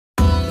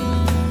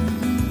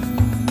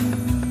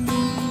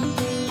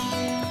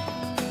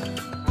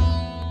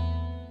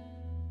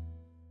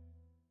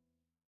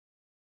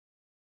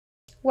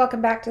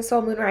Welcome back to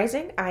Soul Moon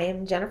Rising. I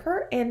am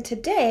Jennifer, and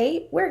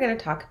today we're going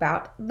to talk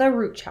about the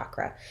root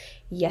chakra.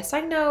 Yes,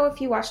 I know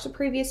if you watched the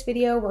previous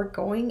video, we're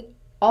going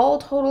all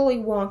totally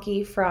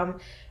wonky from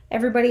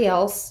everybody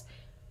else.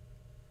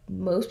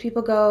 Most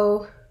people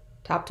go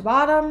top to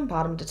bottom,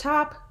 bottom to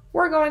top.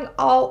 We're going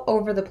all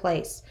over the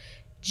place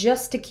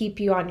just to keep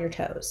you on your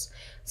toes.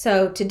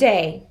 So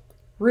today,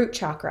 root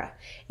chakra.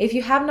 If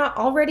you have not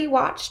already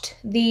watched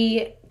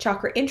the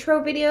chakra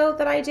intro video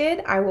that I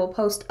did, I will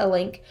post a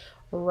link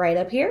right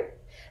up here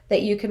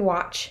that you can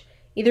watch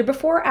either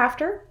before or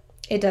after.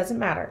 It doesn't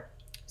matter.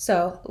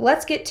 So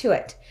let's get to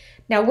it.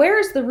 Now, where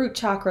is the root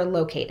chakra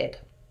located?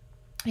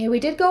 Okay,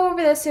 we did go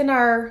over this in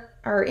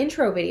our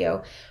intro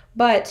video,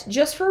 but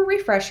just for a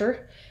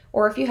refresher,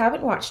 or if you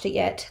haven't watched it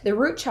yet, the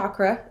root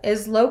chakra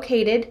is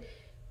located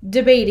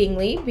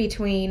debatingly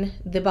between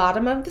the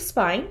bottom of the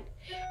spine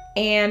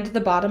and the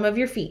bottom of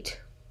your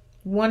feet.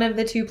 One of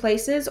the two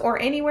places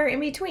or anywhere in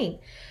between.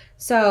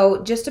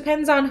 So just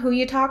depends on who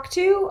you talk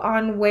to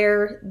on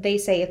where they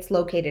say it's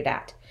located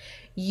at.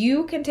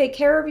 You can take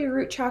care of your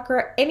root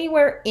chakra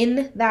anywhere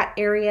in that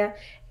area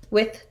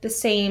with the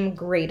same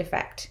great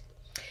effect.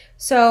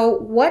 So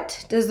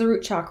what does the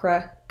root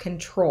chakra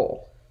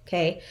control?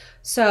 Okay,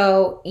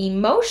 so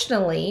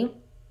emotionally,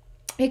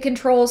 it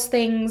controls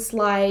things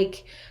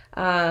like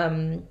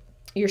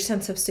your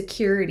sense of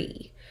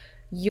security.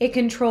 It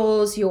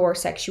controls your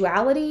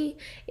sexuality.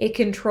 It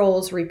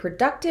controls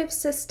reproductive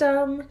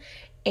system.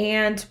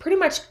 And pretty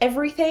much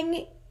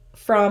everything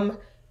from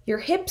your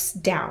hips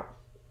down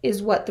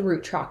is what the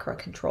root chakra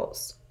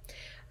controls,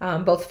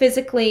 both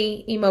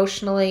physically,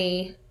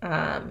 emotionally,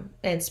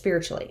 and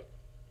spiritually.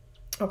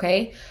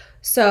 Okay,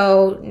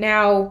 so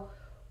now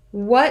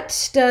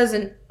what does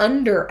an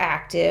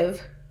underactive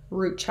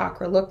root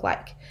chakra look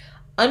like?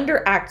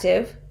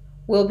 Underactive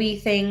will be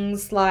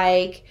things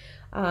like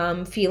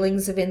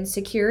feelings of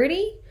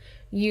insecurity.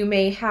 You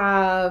may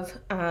have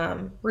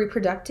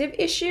reproductive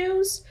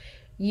issues.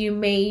 You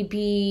may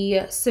be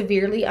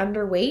severely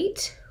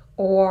underweight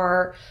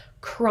or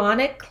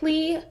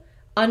chronically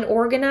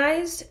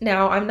unorganized.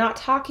 Now, I'm not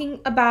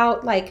talking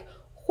about like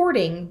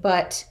hoarding,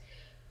 but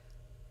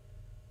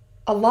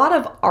a lot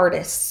of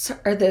artists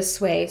are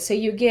this way. So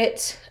you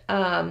get,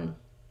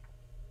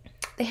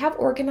 they have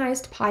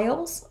organized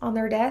piles on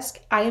their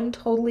desk. I am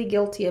totally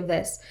guilty of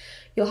this.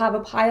 You'll have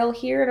a pile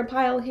here and a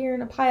pile here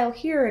and a pile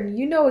here, and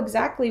you know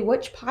exactly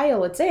which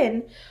pile it's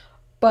in,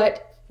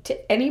 but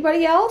to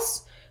anybody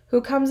else who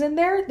comes in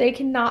there, they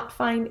cannot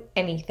find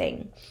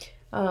anything.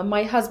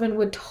 My husband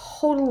would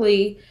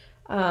totally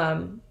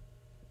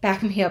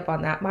back me up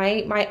on that.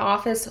 My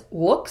office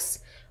looks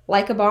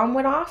like a bomb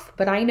went off,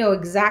 but I know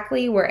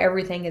exactly where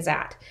everything is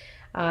at.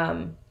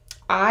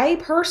 I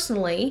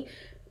personally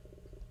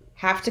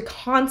have to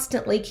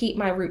constantly keep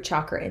my root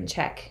chakra in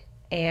check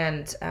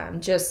and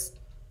just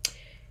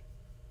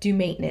do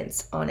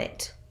maintenance on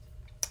it.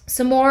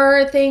 Some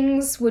more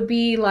things would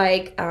be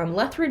like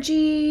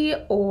lethargy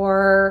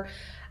or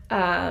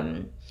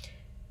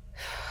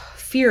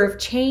fear of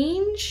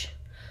change.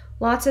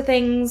 Lots of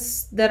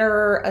things that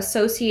are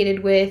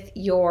associated with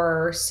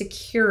your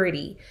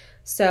security.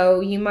 So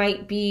you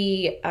might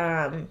be,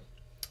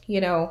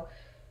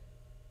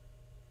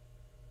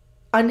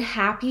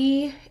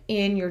 unhappy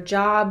in your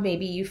job.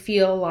 Maybe you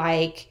feel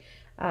like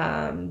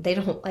they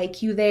don't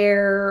like you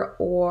there,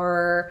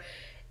 or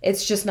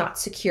it's just not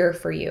secure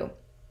for you.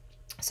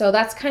 So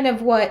that's kind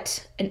of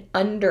what an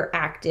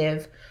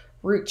underactive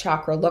root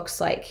chakra looks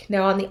like.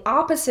 Now, on the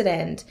opposite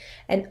end,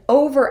 an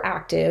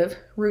overactive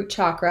root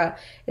chakra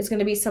is going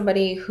to be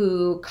somebody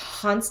who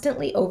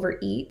constantly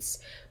overeats,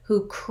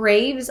 who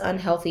craves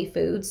unhealthy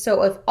foods.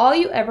 So if all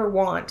you ever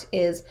want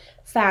is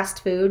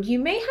fast food, you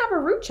may have a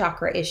root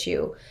chakra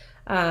issue.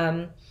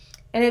 And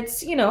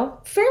it's,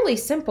 fairly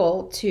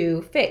simple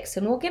to fix.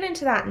 And we'll get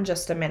into that in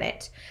just a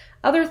minute.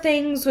 Other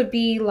things would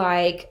be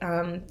like,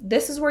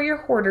 this is where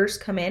your hoarders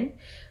come in.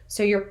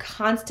 So you're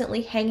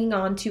constantly hanging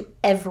on to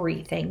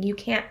everything. You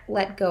can't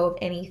let go of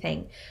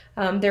anything.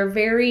 They're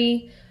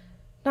very,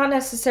 not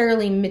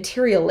necessarily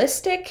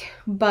materialistic,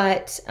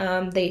 but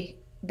they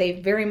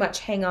very much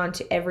hang on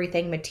to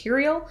everything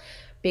material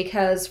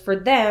because for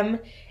them,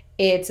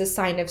 it's a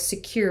sign of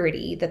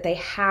security that they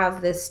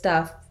have this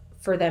stuff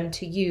for them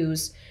to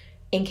use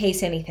in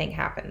case anything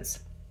happens.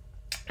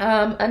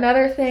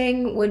 Another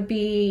thing would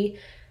be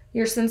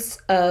your sense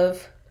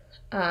of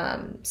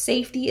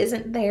safety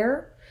isn't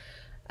there.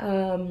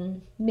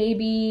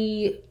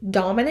 Maybe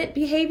dominant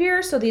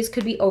behavior. So these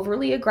could be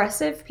overly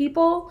aggressive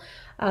people.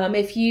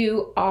 If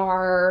you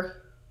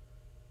are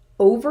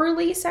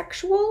overly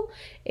sexual,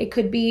 it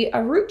could be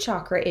a root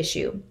chakra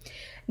issue.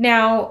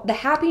 Now, the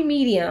happy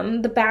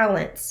medium, the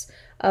balance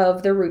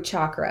of the root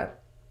chakra.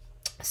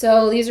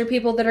 So these are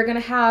people that are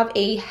going to have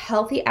a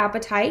healthy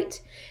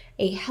appetite,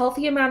 a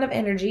healthy amount of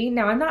energy.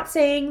 Now, I'm not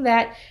saying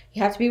that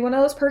you have to be one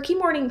of those perky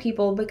morning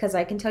people, because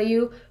I can tell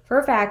you for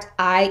a fact,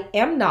 I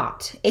am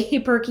not a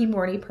perky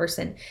morning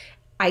person.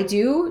 I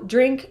do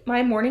drink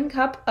my morning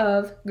cup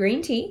of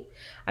green tea.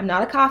 I'm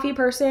not a coffee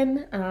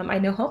person. I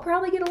know I'll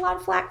probably get a lot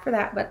of flack for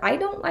that, but I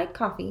don't like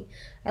coffee.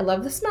 I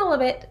love the smell of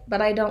it, but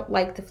I don't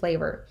like the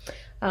flavor.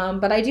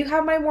 But I do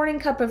have my morning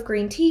cup of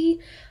green tea.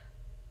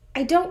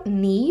 I don't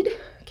need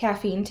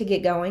caffeine to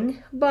get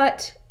going,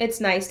 but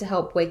it's nice to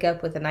help wake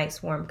up with a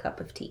nice warm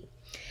cup of tea.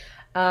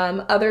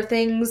 Other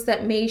things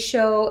that may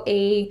show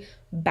a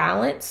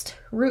balanced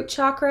root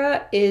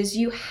chakra is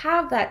you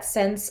have that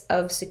sense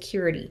of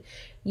security.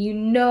 You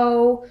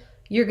know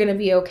you're going to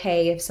be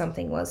okay if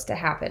something was to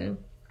happen.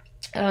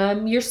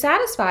 You're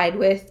satisfied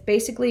with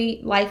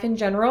basically life in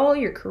general,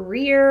 your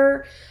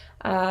career,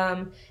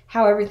 how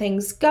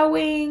everything's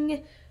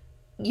going.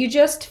 You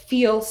just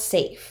feel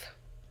safe.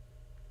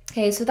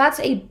 Okay, so that's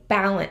a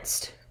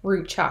balanced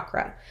root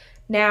chakra.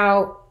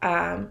 Now,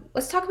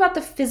 let's talk about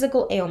the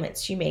physical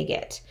ailments you may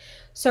get.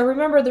 So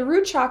remember, the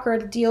root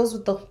chakra deals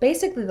with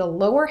basically the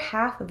lower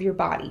half of your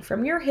body,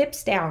 from your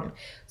hips down.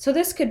 So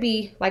this could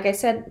be, like I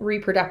said,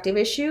 reproductive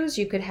issues.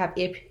 You could have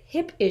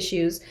hip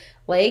issues,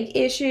 leg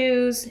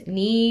issues,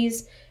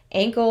 knees,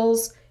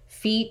 ankles,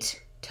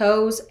 feet,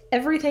 toes,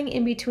 everything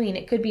in between.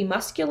 It could be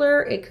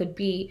muscular, it could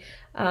be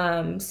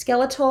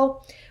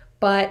skeletal,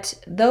 but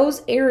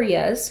those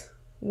areas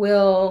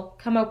will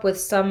come up with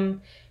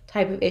some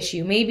type of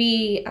issue.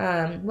 Maybe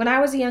when I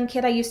was a young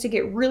kid, I used to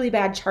get really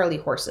bad Charlie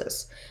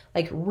horses,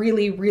 like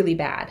really, really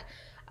bad.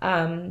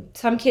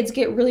 Some kids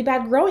get really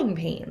bad growing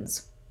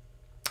pains.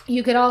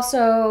 You could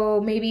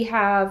also maybe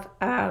have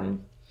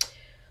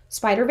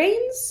spider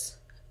veins.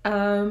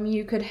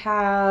 You could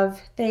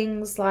have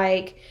things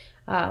like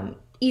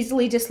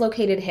easily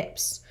dislocated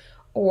hips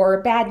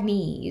or bad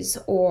knees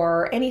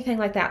or anything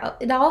like that.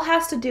 It all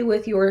has to do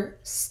with your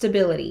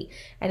stability,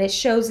 and it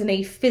shows in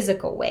a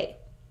physical way.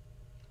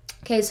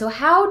 Okay, so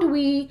how do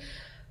we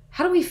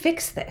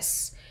fix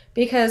this?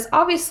 Because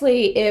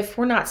obviously if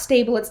we're not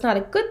stable, it's not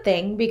a good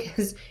thing,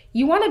 because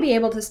you want to be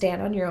able to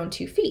stand on your own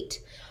 2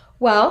 feet.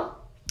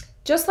 Well,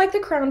 just like the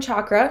crown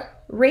chakra,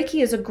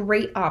 Reiki is a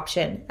great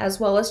option, as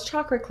well as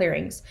chakra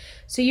clearings.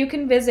 So you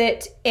can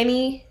visit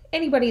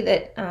anybody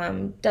that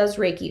does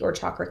Reiki or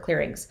chakra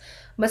clearings.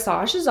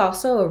 Massage is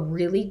also a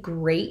really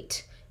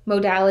great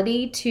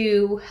modality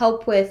to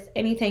help with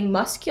anything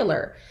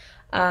muscular.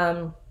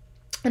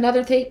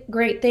 Another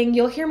great thing,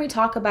 you'll hear me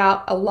talk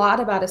about a lot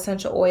about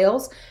essential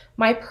oils.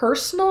 My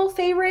personal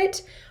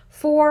favorite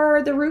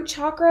for the root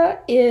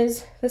chakra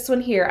is this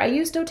one here. I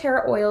use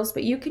doTERRA oils,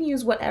 but you can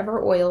use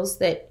whatever oils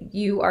that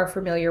you are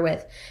familiar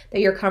with, that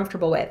you're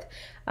comfortable with.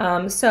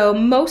 So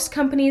most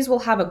companies will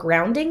have a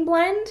grounding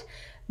blend.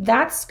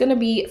 That's going to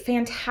be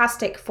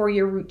fantastic for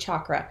your root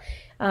chakra.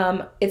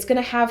 It's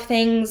going to have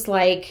things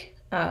like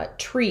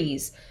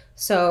trees.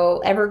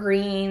 So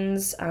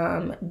evergreens,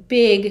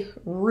 big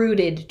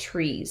rooted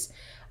trees.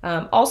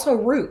 Also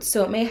roots,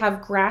 so it may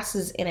have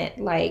grasses in it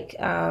like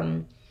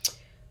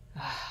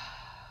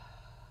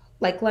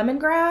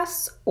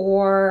lemongrass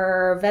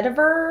or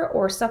vetiver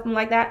or something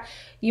like that.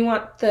 You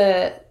want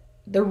the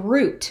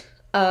root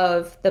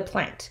of the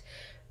plant.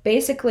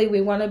 Basically,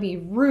 we want to be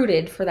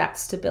rooted for that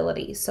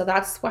stability. So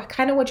that's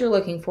kind of what you're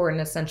looking for in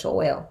essential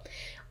oil.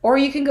 Or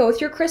you can go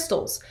with your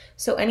crystals.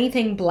 So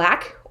anything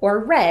black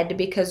or red,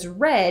 because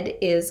red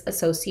is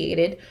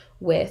associated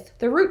with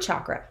the root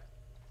chakra.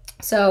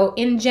 So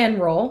in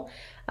general,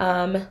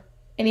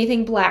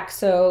 anything black.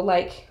 So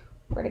like,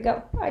 where'd it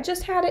go? I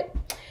just had it.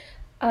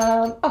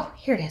 Oh,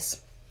 here it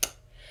is.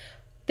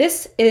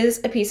 This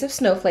is a piece of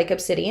snowflake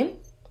obsidian.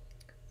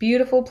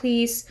 Beautiful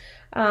piece.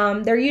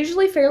 They're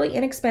usually fairly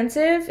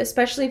inexpensive,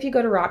 especially if you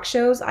go to rock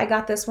shows. I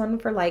got this one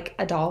for like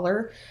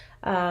 $1.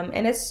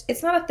 And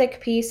it's not a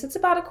thick piece. It's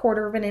about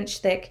 1/4 of an inch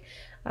thick.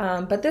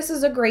 But this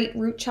is a great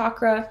root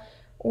chakra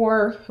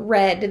or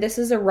red. This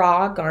is a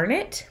raw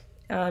garnet.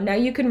 Now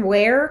you can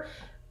wear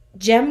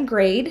gem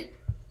grade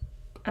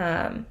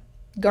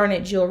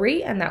garnet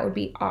jewelry, and that would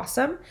be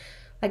awesome.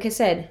 Like I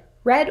said,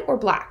 red or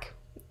black.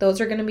 Those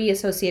are going to be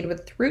associated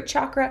with the root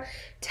chakra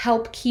to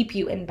help keep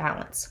you in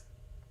balance.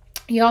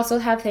 You also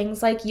have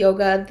things like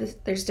yoga.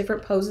 There's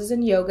different poses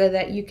in yoga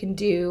that you can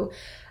do.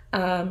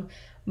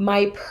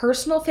 My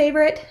personal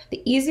favorite,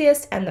 the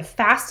easiest and the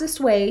fastest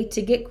way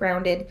to get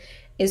grounded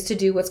is to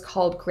do what's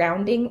called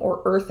grounding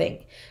or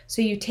earthing.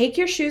 So you take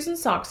your shoes and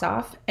socks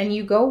off and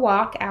you go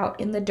walk out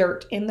in the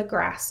dirt, in the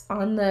grass,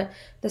 on the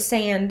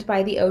sand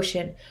by the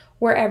ocean,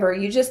 wherever.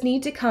 You just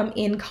need to come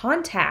in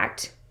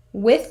contact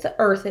with the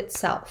earth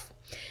itself.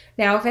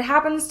 Now, if it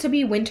happens to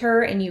be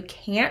winter and you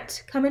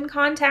can't come in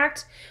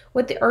contact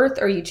with the earth,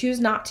 or you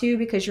choose not to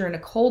because you're in a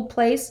cold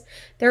place,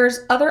 there's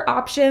other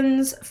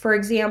options. For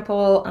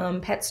example,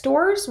 pet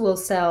stores will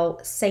sell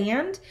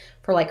sand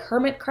for like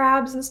hermit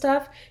crabs and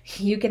stuff.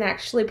 You can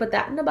actually put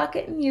that in a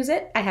bucket and use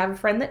it. I have a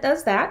friend that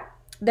does that.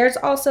 There's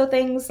also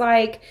things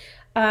like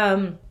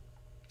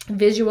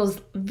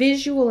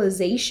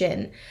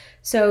visualization.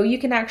 So you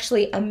can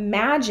actually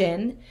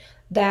imagine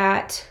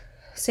that,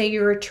 say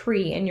you're a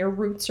tree and your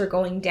roots are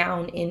going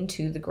down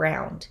into the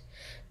ground.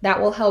 That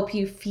will help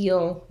you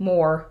feel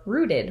more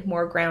rooted,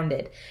 more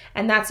grounded.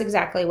 And that's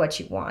exactly what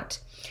you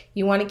want.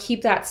 You want to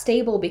keep that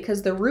stable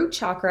because the root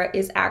chakra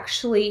is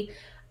actually,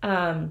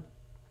 well,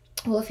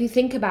 if you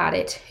think about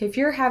it, if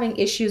you're having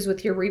issues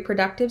with your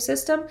reproductive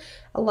system,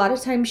 a lot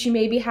of times you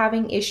may be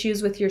having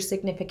issues with your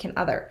significant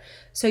other.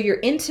 So your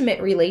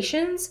intimate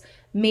relations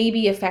may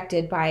be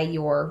affected by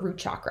your root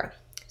chakra.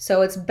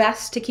 So it's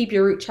best to keep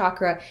your root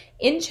chakra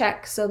in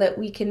check so that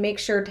we can make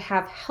sure to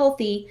have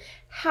healthy,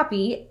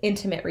 happy,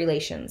 intimate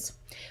relations.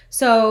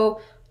 So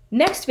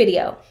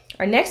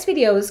our next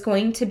video is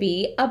going to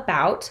be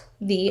about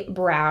the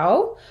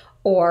brow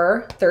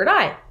or third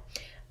eye.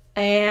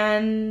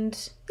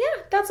 And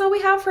yeah, that's all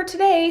we have for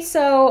today.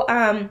 So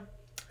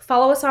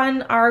follow us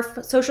on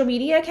our social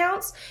media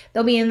accounts.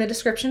 They'll be in the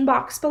description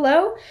box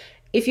below.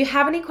 If you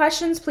have any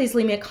questions, please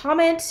leave me a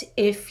comment.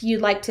 If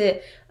you'd like to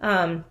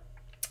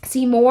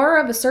see more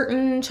of a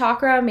certain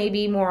chakra,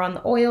 maybe more on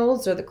the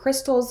oils or the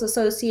crystals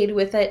associated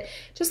with it,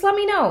 just let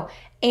me know.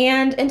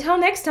 And until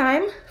next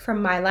time, from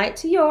my light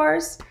to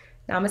yours,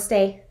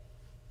 namaste.